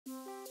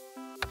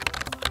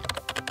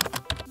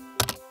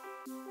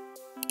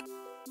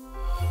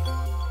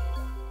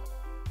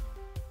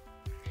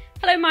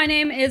Hello, my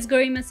name is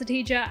Garima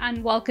Satija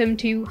and welcome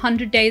to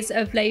 100 Days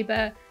of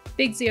Labour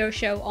Big Zero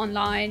Show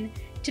online.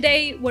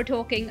 Today we're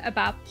talking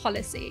about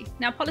policy.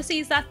 Now, policy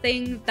is that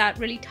thing that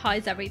really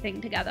ties everything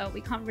together.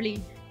 We can't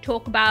really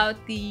talk about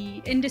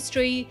the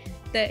industry,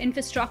 the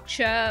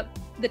infrastructure,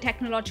 the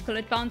technological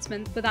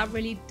advancements without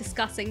really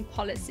discussing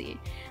policy.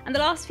 And the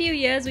last few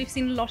years, we've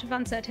seen a lot of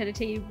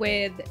uncertainty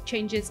with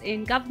changes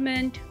in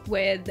government,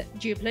 with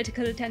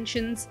geopolitical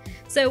tensions.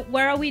 So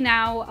where are we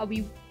now? Are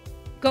we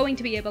going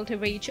to be able to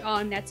reach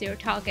our net zero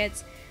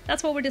targets?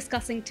 That's what we're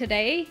discussing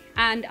today.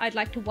 And I'd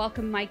like to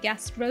welcome my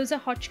guest, Rosa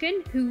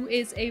Hodgkin, who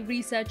is a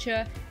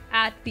researcher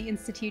at the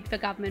Institute for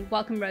Government.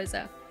 Welcome,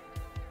 Rosa.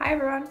 Hi,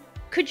 everyone.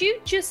 Could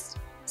you just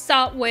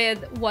start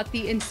with what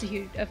the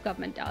Institute of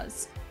Government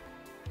does?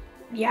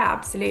 Yeah,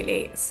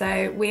 absolutely.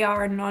 So we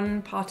are a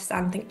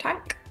non-partisan think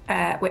tank,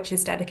 which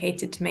is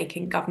dedicated to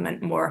making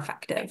government more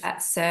effective.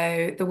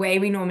 So the way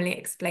we normally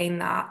explain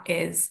that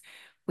is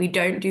we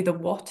don't do the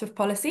what of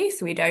policy.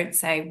 So we don't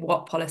say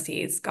what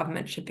policies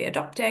government should be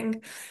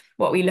adopting.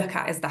 What we look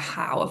at is the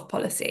how of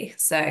policy.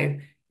 So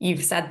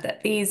you've said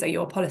that these are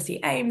your policy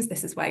aims.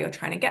 This is where you're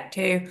trying to get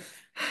to.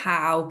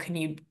 How can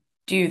you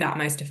do that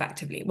most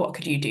effectively? What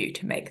could you do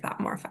to make that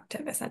more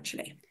effective,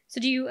 essentially? So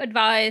do you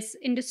advise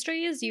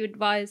industries? Do you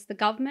advise the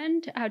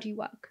government? How do you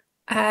work?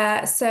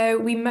 So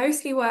we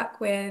mostly work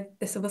with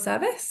the civil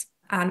service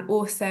and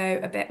also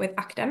a bit with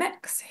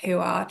academics who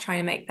are trying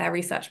to make their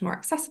research more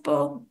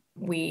accessible.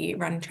 We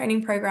run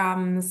training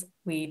programs,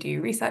 we do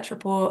research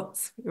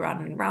reports, we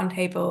run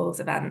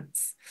roundtables,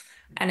 events,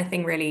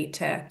 anything really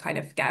to kind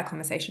of get a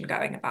conversation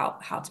going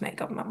about how to make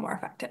government more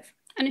effective.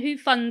 And who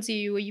funds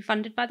you? Are you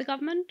funded by the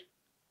government?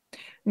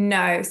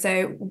 No,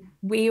 so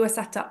we were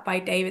set up by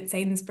David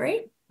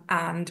Sainsbury,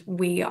 and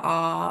we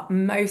are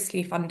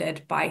mostly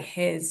funded by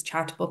his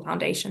charitable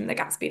foundation, the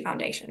Gatsby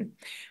Foundation.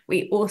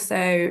 We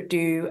also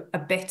do a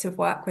bit of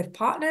work with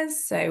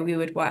partners. So we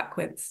would work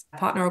with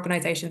partner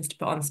organisations to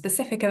put on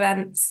specific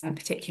events, and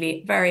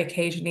particularly very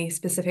occasionally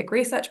specific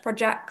research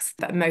projects,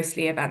 but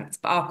mostly events.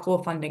 But our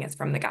core funding is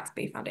from the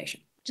Gatsby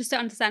Foundation. Just to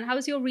understand, how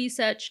is your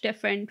research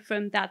different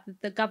from that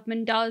the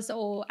government does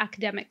or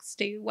academics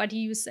do? Where do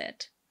you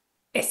sit?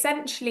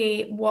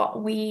 Essentially,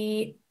 what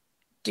we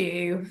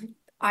do,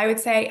 I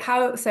would say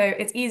so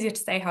it's easier to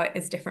say how it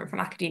is different from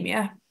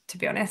academia, to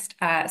be honest.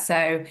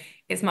 So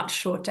it's much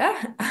shorter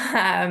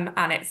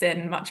and it's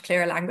in much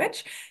clearer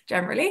language,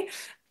 generally.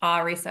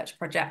 Our research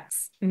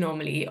projects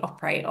normally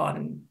operate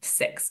on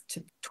 6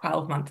 to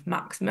 12 month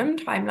maximum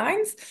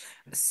timelines.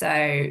 So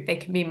they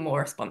can be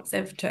more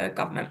responsive to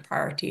government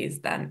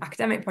priorities than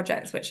academic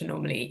projects, which are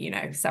normally,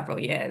 several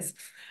years.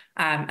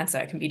 And so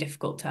it can be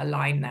difficult to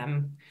align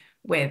them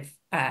with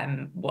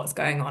what's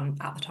going on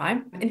at the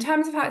time. In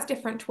terms of how it's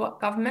different to what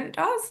government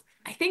does,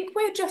 I think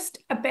we're just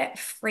a bit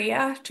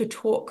freer to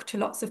talk to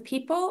lots of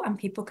people, and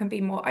people can be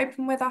more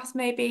open with us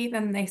maybe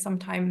than they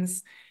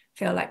sometimes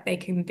feel like they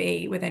can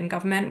be within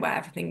government, where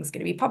everything's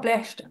going to be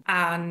published.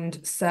 And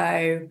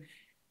so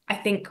I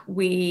think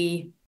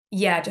we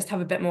just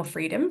have a bit more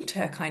freedom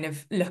to kind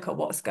of look at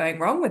what's going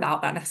wrong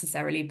without that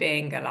necessarily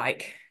being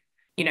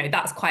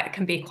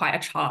can be quite a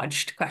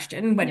charged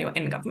question when you're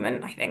in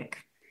government, I think.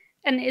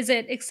 And is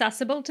it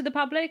accessible to the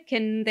public?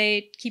 Can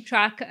they keep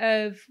track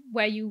of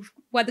where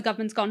the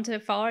government's gone too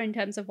far in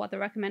terms of what they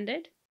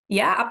recommended?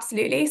 Yeah,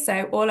 absolutely.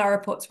 So all our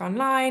reports are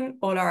online,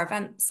 all our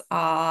events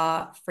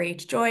are free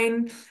to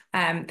join.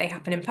 They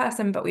happen in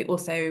person, but we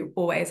also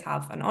always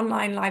have an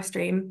online live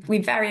stream. We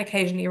very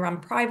occasionally run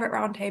private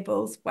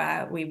roundtables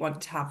where we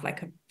want to have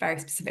like a very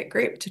specific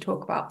group to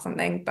talk about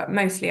something, but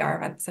mostly our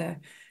events are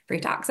free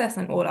to access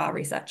and all our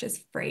research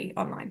is free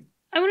online.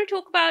 I want to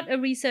talk about a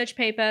research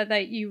paper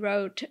that you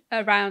wrote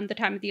around the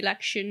time of the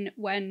election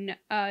when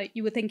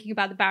you were thinking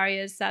about the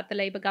barriers that the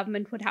Labour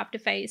government would have to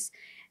face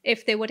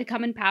if they were to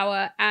come in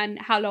power and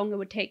how long it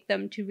would take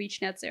them to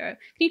reach net zero. Can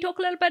you talk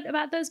a little bit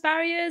about those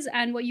barriers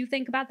and what you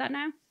think about that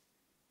now?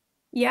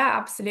 Yeah,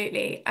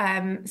 absolutely.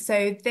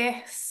 So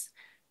this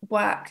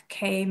work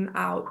came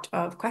out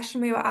of a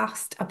question we were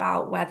asked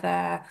about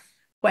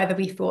whether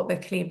we thought the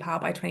clean power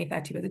by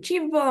 2030 was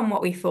achievable and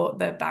what we thought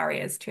the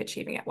barriers to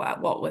achieving it were,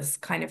 what was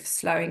kind of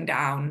slowing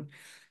down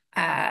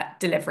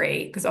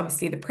delivery, because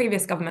obviously the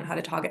previous government had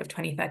a target of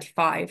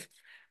 2035,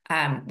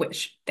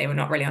 which they were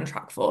not really on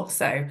track for.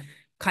 So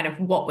kind of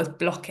what was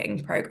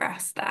blocking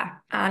progress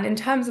there. And in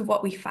terms of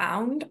what we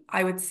found,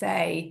 I would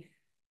say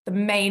the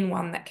main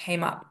one that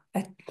came up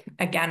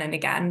again and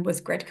again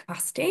was grid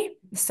capacity.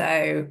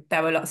 So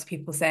there were lots of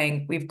people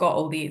saying, we've got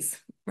all these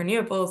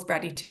renewables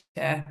ready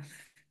to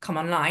come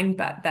online,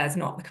 but there's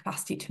not the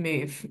capacity to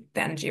move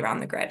the energy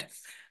around the grid.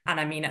 And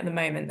I mean, at the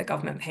moment, the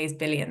government pays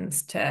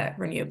billions to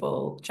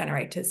renewable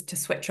generators to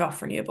switch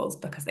off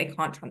renewables because they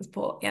can't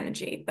transport the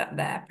energy that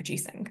they're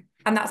producing.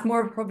 And that's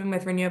more of a problem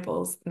with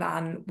renewables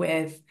than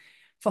with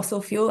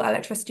fossil fuel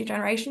electricity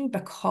generation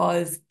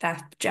because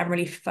they're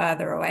generally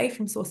further away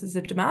from sources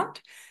of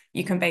demand.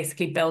 You can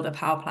basically build a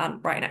power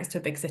plant right next to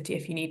a big city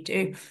if you need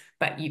to,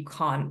 but you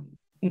can't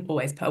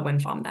always put a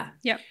wind farm there.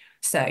 Yeah.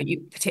 So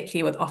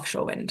particularly with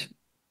offshore wind.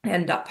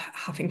 end up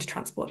having to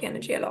transport the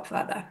energy a lot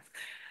further.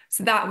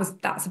 So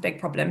that's a big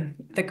problem.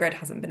 The grid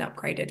hasn't been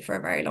upgraded for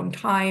a very long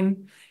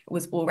time. It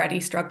was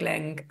already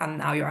struggling, and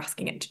now you're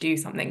asking it to do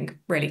something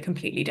really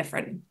completely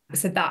different.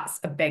 So that's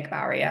a big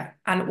barrier.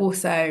 And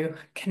also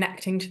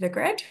connecting to the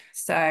grid.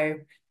 So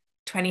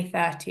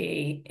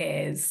 2030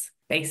 is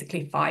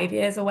basically 5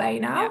 years away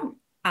now. Yeah.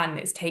 And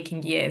it's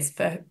taking years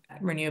for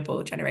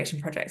renewable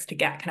generation projects to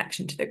get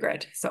connection to the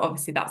grid. So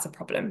obviously that's a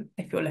problem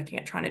if you're looking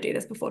at trying to do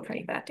this before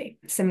 2030.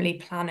 Similarly,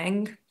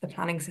 the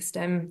planning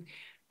system.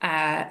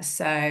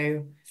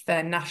 So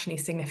for nationally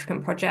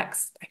significant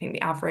projects, I think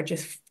the average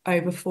is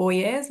over 4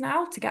 years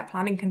now to get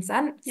planning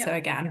consent. Yep. So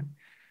again,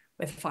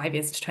 with 5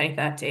 years to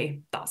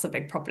 2030, that's a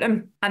big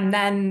problem. And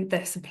then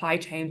the supply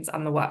chains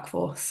and the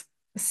workforce.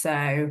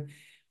 So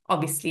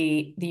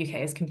obviously, the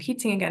UK is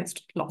competing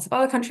against lots of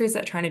other countries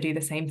that are trying to do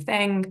the same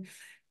thing.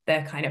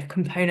 The kind of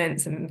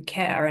components and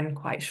kit are in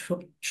quite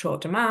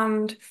short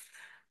demand.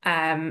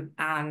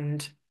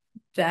 And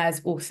there's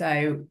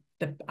also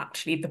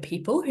the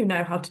people who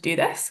know how to do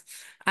this.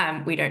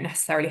 We don't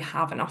necessarily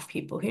have enough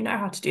people who know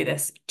how to do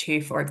this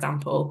to, for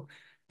example,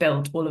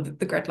 build all of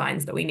the grid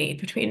lines that we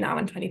need between now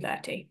and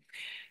 2030.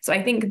 So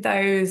I think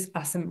those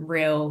are some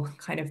real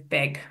kind of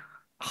big,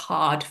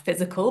 hard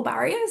physical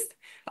barriers.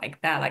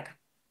 They're like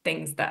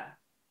things that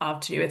are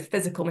to do with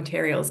physical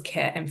materials,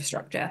 kit,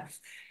 infrastructure.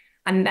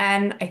 And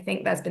then I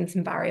think there's been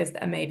some barriers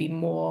that are maybe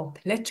more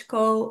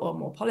political or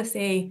more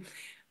policy,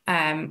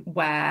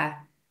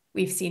 where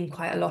we've seen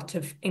quite a lot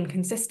of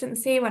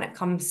inconsistency when it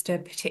comes to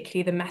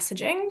particularly the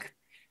messaging.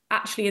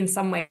 Actually, in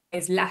some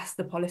ways, less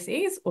the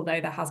policies,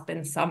 although there has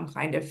been some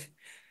kind of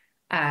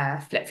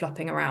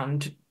flip-flopping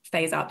around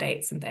phase-out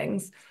dates and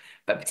things.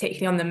 But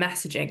particularly on the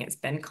messaging, it's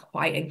been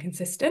quite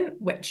inconsistent,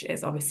 which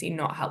is obviously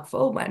not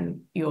helpful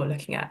when you're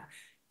looking at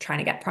trying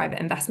to get private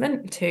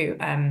investment to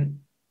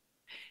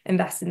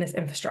invest in this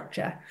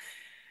infrastructure.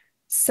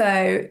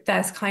 So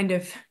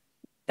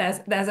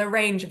there's a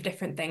range of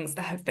different things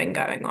that have been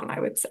going on, I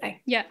would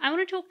say. Yeah, I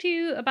want to talk to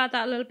you about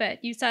that a little bit.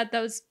 You said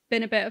there's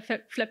been a bit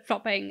of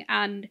flip-flopping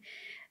and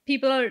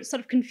people are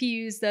sort of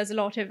confused. There's a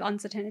lot of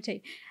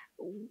uncertainty.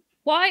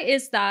 Why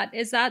is that?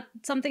 Is that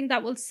something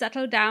that will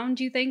settle down,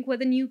 do you think,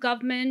 with a new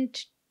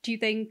government? Do you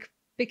think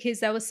because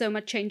there was so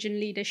much change in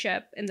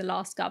leadership in the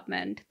last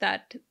government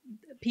that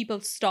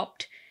people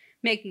stopped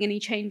making any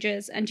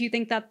changes? And do you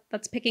think that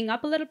that's picking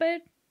up a little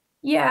bit?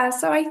 Yeah,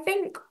 so I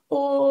think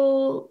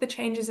all the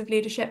changes of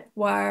leadership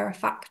were a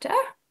factor.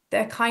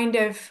 The kind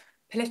of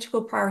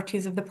political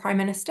priorities of the Prime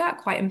Minister are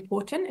quite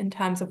important in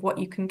terms of what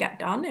you can get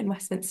done in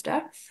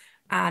Westminster.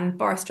 And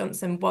Boris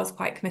Johnson was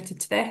quite committed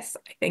to this.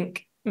 I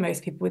think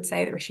most people would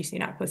say that Rishi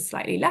Sunak was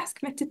slightly less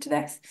committed to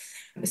this.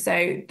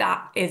 So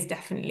that is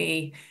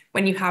definitely,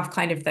 when you have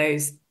kind of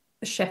those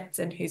shifts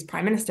in who's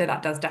Prime Minister,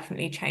 that does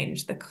definitely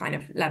change the kind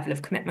of level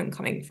of commitment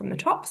coming from the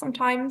top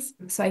sometimes.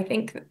 So I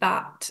think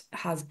that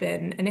has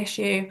been an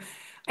issue.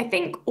 I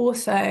think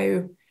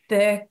also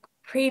the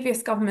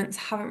previous governments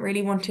haven't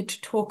really wanted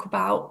to talk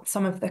about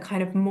some of the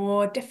kind of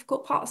more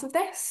difficult parts of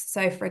this.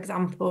 So for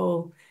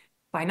example,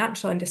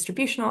 financial and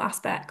distributional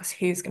aspects,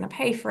 who's going to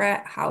pay for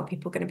it, how are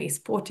people going to be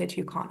supported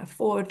who can't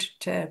afford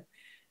to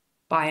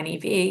buy an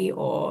EV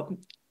or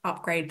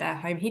upgrade their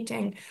home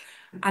heating.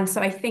 And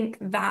so I think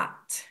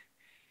that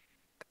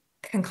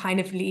can kind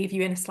of leave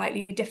you in a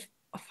slightly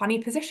funny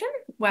position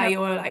where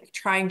you're like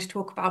trying to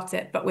talk about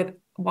it, but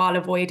while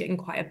avoiding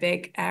quite a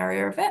big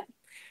area of it.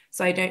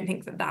 So I don't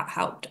think that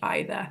helped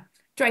either.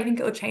 Do I think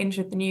it will change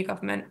with the new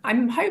government?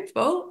 I'm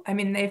hopeful. I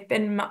mean, they've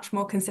been much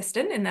more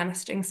consistent in their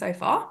messaging so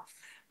far.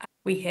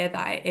 We hear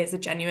that it is a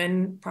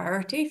genuine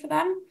priority for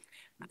them.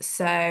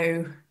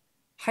 So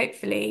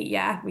hopefully,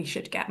 yeah, we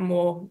should get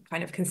more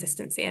kind of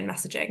consistency in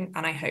messaging.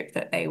 And I hope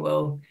that they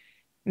will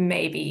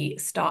maybe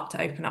start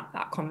to open up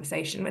that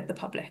conversation with the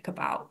public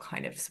about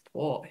kind of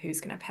support,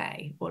 who's going to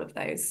pay, all of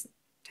those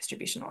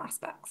distributional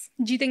aspects.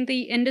 Do you think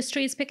the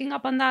industry is picking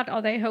up on that?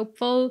 Are they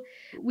hopeful?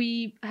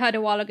 We heard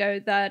a while ago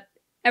that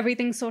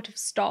everything sort of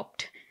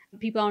stopped.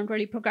 People aren't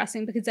really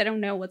progressing because they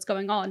don't know what's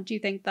going on. Do you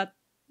think that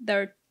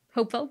they're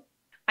hopeful?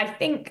 I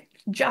think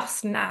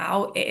just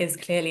now it is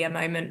clearly a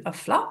moment of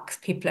flux.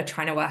 People are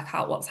trying to work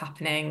out what's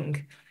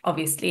happening.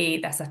 Obviously,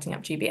 they're setting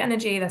up GB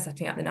Energy, they're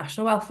setting up the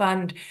National Wealth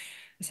Fund,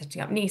 they're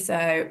setting up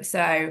NESO.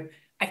 So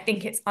I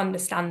think it's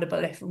understandable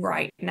if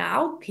right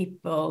now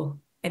people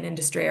in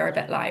industry are a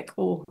bit like,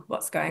 oh,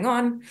 what's going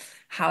on?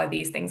 How are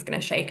these things going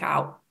to shake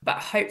out? But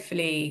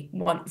hopefully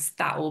once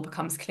that all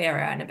becomes clearer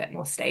and a bit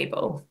more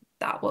stable,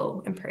 that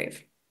will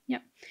improve. Yeah.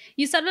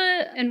 You said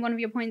in one of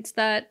your points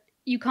that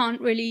you can't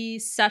really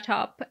set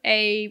up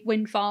a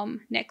wind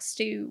farm next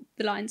to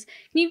the lines.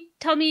 Can you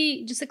tell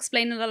me, just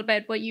explain a little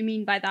bit what you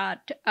mean by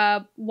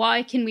that?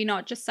 Why can we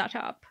not just set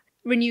up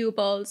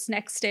renewables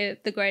next to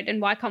the grid?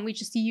 And why can't we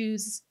just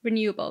use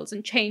renewables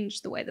and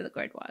change the way that the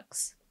grid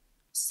works?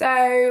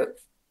 So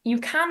you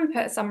can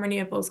put some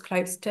renewables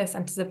close to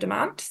centres of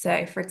demand.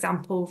 So for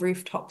example,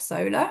 rooftop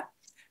solar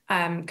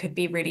could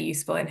be really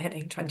useful in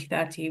hitting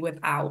 2030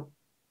 without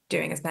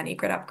doing as many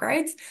grid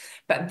upgrades.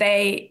 But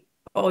they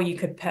Or you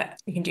can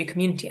do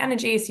community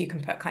energy, so you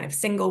can put kind of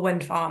single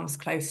wind farms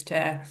close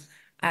to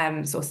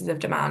sources of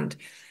demand.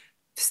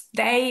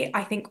 They,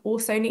 I think,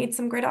 also need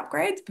some grid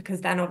upgrades,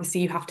 because then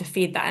obviously you have to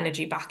feed that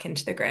energy back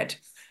into the grid,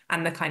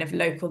 and the kind of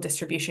local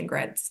distribution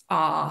grids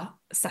are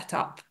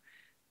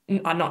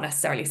not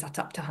necessarily set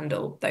up to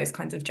handle those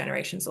kinds of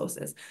generation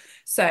sources.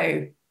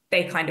 So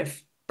they kind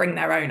of bring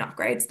their own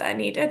upgrades that are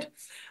needed.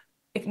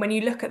 When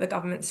you look at the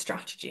government's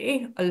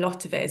strategy, a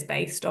lot of it is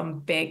based on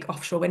big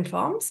offshore wind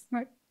farms.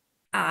 Right.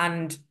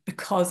 And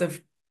because of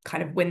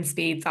kind of wind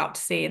speeds out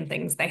to sea and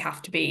things, they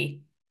have to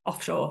be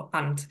offshore,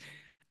 and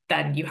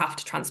then you have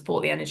to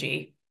transport the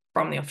energy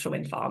from the offshore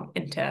wind farm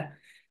into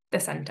the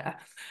centre.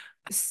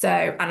 So,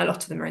 and a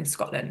lot of them are in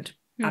Scotland.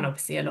 And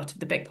obviously a lot of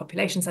the big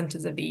population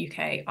centres of the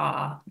UK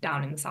are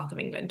down in the south of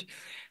England.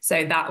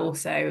 So that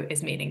also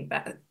is meaning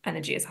that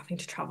energy is having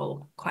to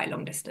travel quite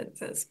long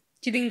distances.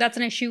 Do you think that's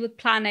an issue with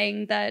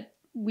planning, that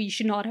we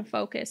should not have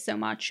focused so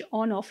much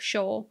on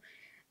offshore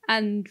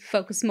and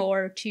focus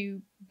more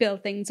to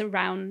build things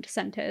around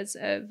centres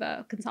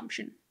of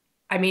consumption?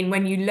 I mean,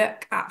 when you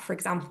look at, for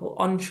example,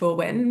 onshore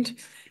wind,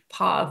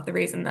 part of the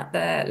reason that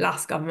the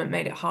last government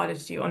made it harder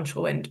to do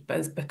onshore wind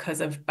was because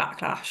of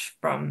backlash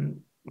from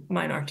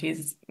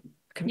minorities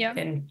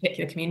in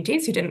particular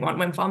communities who didn't want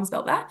wind farms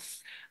built there.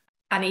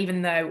 And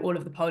even though all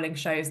of the polling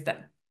shows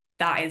that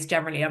that is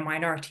generally a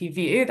minority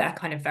view, they're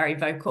kind of very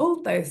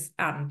vocal,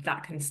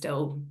 that can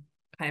still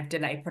kind of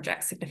delay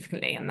projects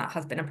significantly, and that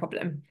has been a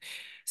problem.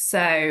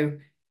 So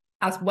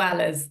as well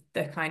as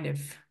the kind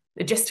of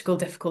logistical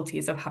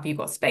difficulties of, have you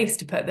got space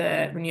to put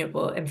the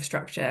renewable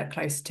infrastructure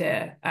close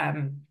to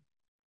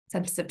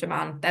centres of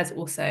demand, there's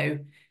also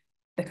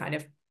the kind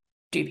of,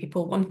 do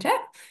people want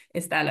it?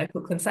 Is there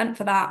local consent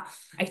for that?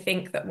 I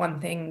think that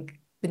one thing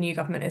the new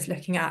government is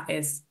looking at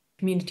is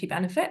community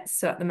benefits.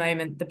 So at the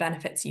moment, the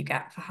benefits you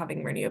get for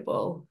having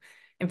renewable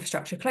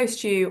infrastructure close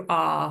to you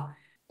are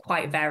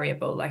quite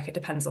variable. Like, it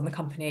depends on the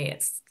company.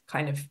 It's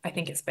kind of, I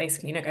think it's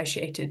basically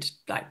negotiated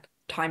like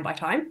time by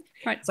time.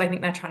 Right. So I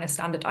think they're trying to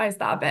standardize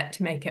that a bit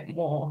to make it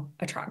more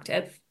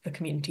attractive for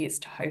communities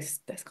to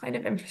host this kind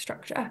of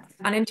infrastructure.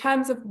 And in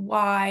terms of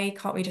why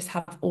can't we just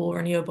have all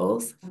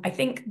renewables, I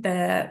think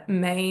the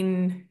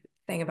main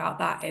thing about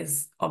that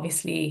is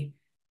obviously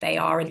they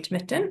are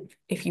intermittent.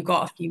 If you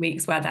got a few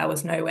weeks where there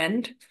was no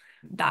wind,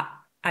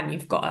 and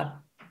you've got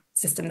a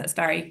system that's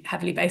very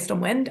heavily based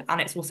on wind, and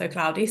it's also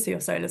cloudy, so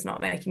your solar's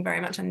not making very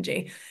much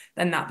energy,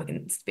 then that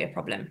begins to be a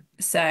problem.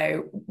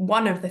 So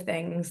one of the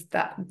things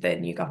that the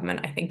new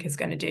government, I think, is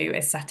going to do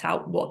is set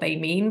out what they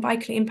mean by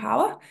clean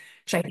power,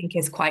 which I think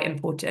is quite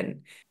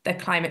important. The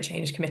Climate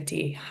Change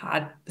Committee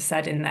had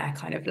said in their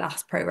kind of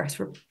last progress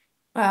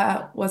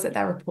was it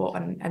their report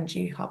on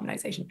energy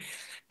decarbonisation,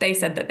 they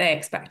said that they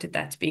expected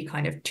there to be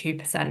kind of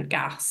 2%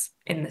 gas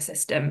in the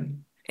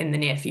system in the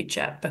near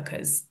future,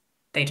 because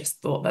they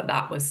just thought that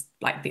that was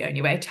like the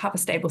only way to have a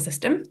stable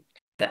system.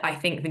 That I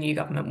think the new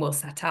government will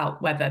set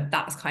out whether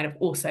that's kind of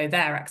also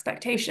their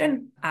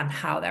expectation, and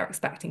how they're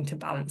expecting to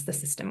balance the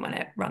system when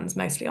it runs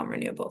mostly on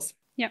renewables.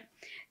 Yeah.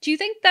 Do you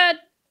think that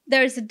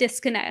there's a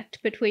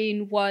disconnect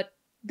between what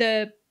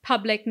the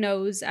public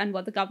knows and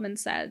what the government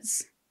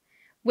says,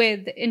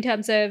 in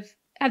terms of,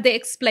 have they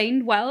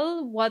explained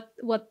well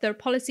what their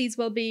policies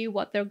will be,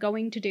 what they're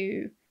going to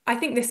do? I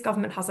think this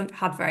government hasn't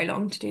had very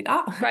long to do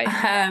that. Right.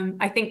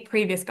 I think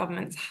previous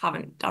governments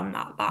haven't done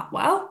that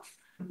well.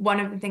 One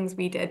of the things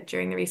we did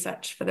during the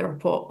research for the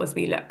report was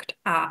we looked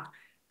at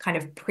kind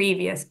of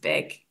previous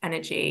big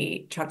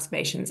energy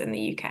transformations in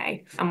the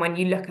UK. And when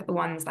you look at the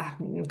ones that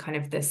happened in kind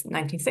of this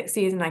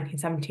 1960s and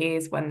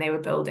 1970s, when they were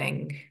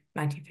building,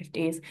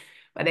 1950s,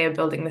 where they were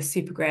building the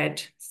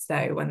supergrid,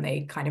 so when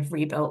they kind of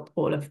rebuilt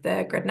all of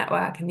the grid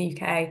network in the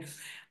UK,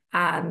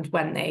 and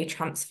when they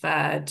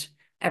transferred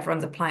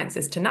everyone's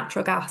appliances to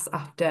natural gas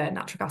after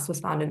natural gas was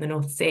found in the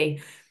North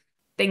Sea,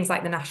 things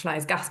like the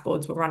nationalised gas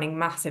boards were running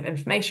massive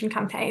information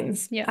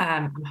campaigns,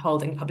 and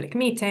holding public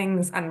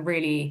meetings, and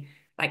really,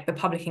 like, the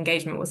public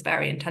engagement was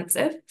very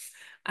intensive.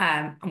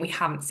 And we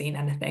haven't seen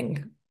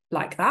anything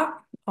like that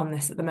on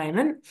this at the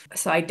moment.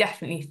 So I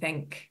definitely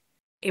think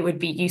it would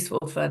be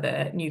useful for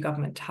the new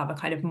government to have a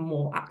kind of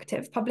more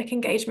active public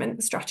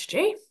engagement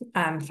strategy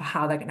for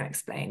how they're going to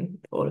explain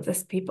all of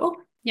this to people.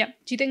 Yeah.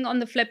 Do you think on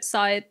the flip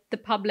side, the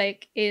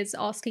public is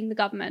asking the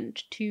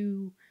government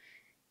to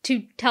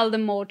tell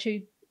them more,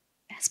 to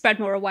spread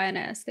more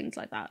awareness, things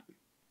like that?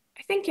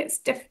 I think it's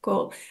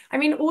difficult. I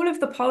mean, all of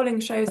the polling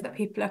shows that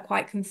people are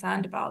quite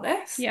concerned about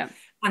this,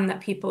 and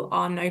that people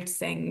are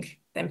noticing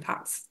the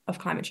impacts of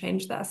climate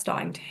change that are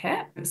starting to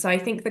hit. So I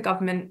think the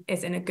government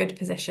is in a good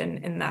position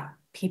in that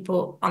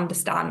people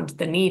understand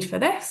the need for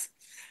this.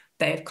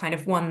 They've kind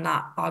of won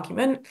that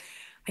argument.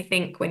 I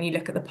think when you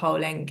look at the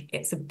polling,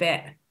 it's a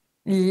bit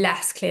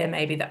less clear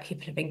maybe that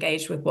people have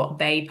engaged with what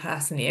they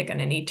personally are going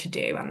to need to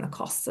do, and the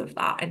costs of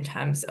that in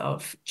terms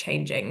of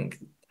changing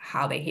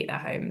how they heat their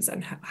homes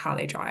and how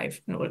they drive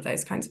and all of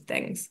those kinds of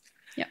things.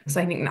 Yeah. So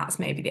I think that's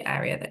maybe the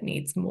area that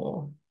needs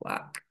more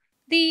work.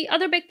 The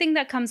other big thing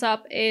that comes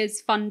up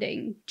is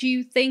funding. Do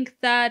you think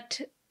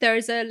that there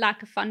is a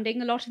lack of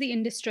funding. A lot of the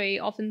industry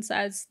often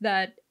says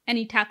that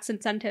any tax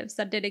incentives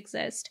that did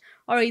exist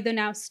are either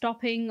now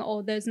stopping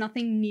or there's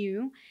nothing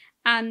new.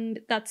 And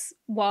that's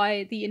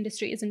why the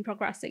industry isn't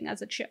progressing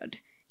as it should.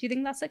 Do you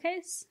think that's the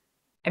case?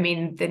 I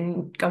mean,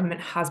 the government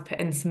has put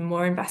in some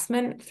more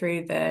investment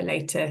through the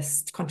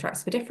latest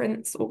Contracts for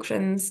Difference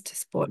auctions to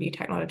support new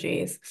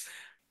technologies.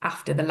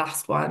 After the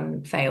last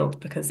one failed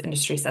because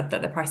industry said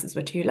that the prices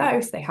were too low,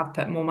 so they have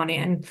put more money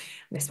in.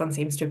 This one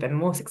seems to have been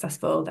more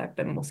successful. There have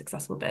been more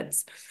successful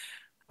bids.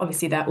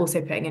 Obviously, they're also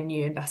putting in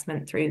new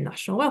investment through the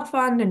National Wealth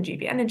Fund and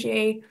GB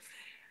Energy.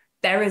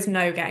 There is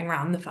no getting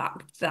around the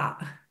fact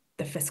that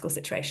the fiscal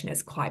situation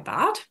is quite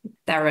bad.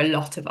 There are a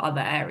lot of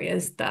other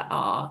areas that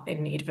are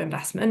in need of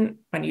investment.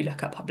 When you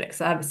look at public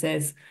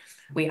services,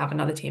 we have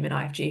another team in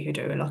IFG who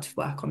do a lot of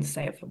work on the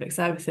state of public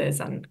services,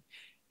 and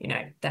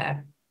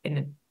they're in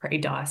a pretty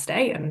dire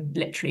state and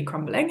literally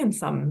crumbling in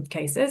some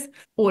cases.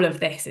 All of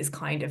this is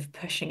kind of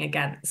pushing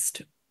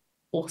against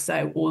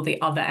also all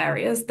the other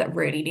areas that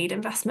really need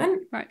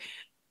investment. Right.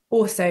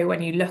 Also,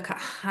 when you look at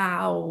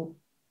how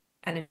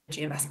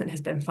energy investment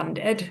has been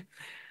funded,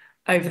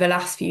 over the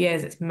last few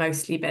years, it's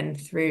mostly been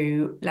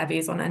through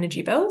levies on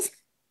energy bills,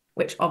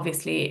 which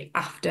obviously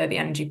after the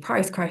energy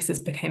price crisis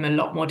became a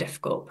lot more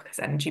difficult because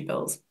energy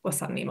bills were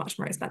suddenly much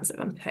more expensive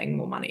and paying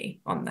more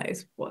money on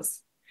those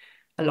was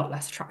a lot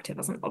less attractive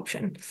as an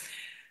option.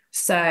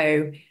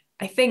 So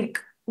I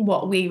think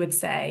what we would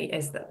say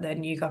is that the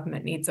new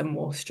government needs a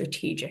more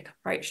strategic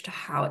approach to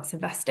how it's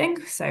investing.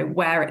 So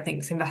where it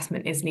thinks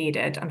investment is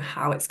needed and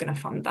how it's going to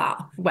fund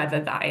that, whether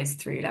that is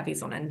through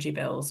levies on energy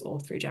bills or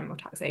through general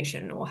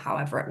taxation or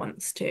however it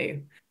wants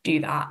to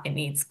do that. It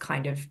needs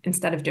kind of,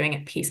 instead of doing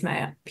it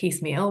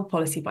piecemeal,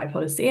 policy by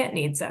policy, it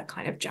needs a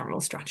kind of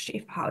general strategy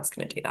for how it's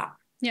going to do that.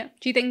 Yeah.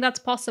 Do you think that's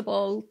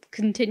possible,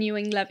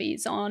 continuing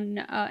levies on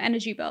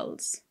energy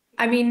bills?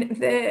 I mean,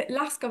 the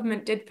last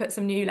government did put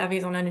some new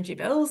levies on energy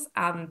bills,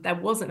 and there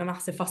wasn't a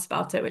massive fuss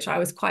about it, which I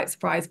was quite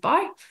surprised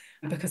by,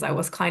 because I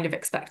was kind of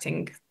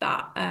expecting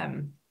that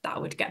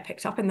that would get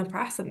picked up in the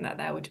press and that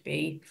there would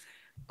be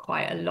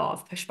quite a lot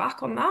of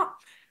pushback on that.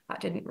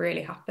 That didn't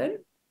really happen.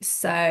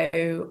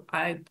 So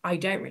I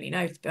don't really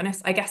know, to be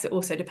honest. I guess it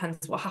also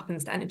depends what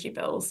happens to energy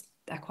bills.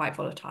 They're quite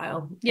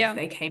volatile. Yeah. If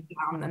they came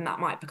down, then that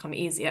might become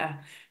easier.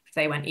 If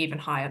they went even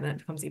higher, then it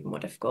becomes even more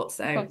difficult.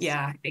 So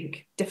yeah, I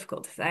think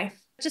difficult to say.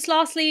 Just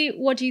lastly,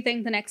 what do you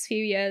think the next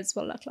few years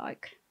will look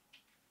like?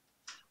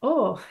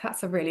 Oh,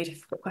 that's a really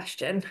difficult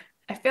question.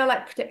 I feel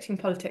like predicting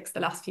politics the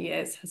last few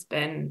years has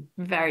been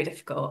very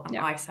difficult, and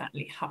I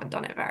certainly haven't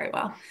done it very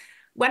well.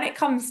 When it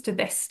comes to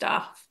this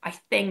stuff,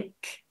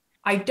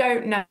 I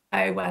don't know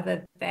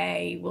whether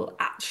they will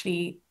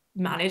actually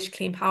manage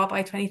clean power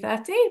by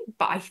 2030,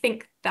 but I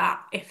think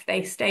that if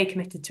they stay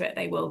committed to it,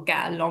 they will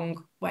get a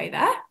long way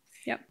there.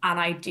 Yep. And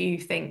I do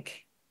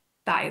think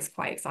that is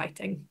quite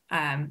exciting.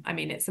 I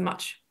mean, it's a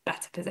much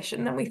better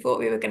position than we thought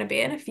we were going to be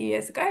in a few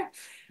years ago.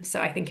 So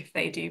I think if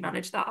they do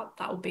manage that,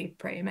 that will be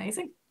pretty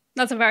amazing.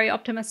 That's a very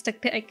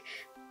optimistic pick.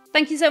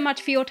 Thank you so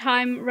much for your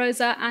time,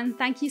 Rosa, and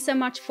thank you so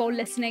much for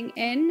listening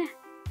in.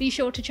 Be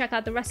sure to check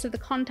out the rest of the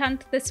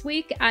content this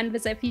week and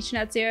visit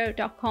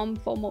futurenetzero.com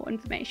for more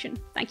information.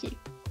 Thank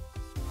you.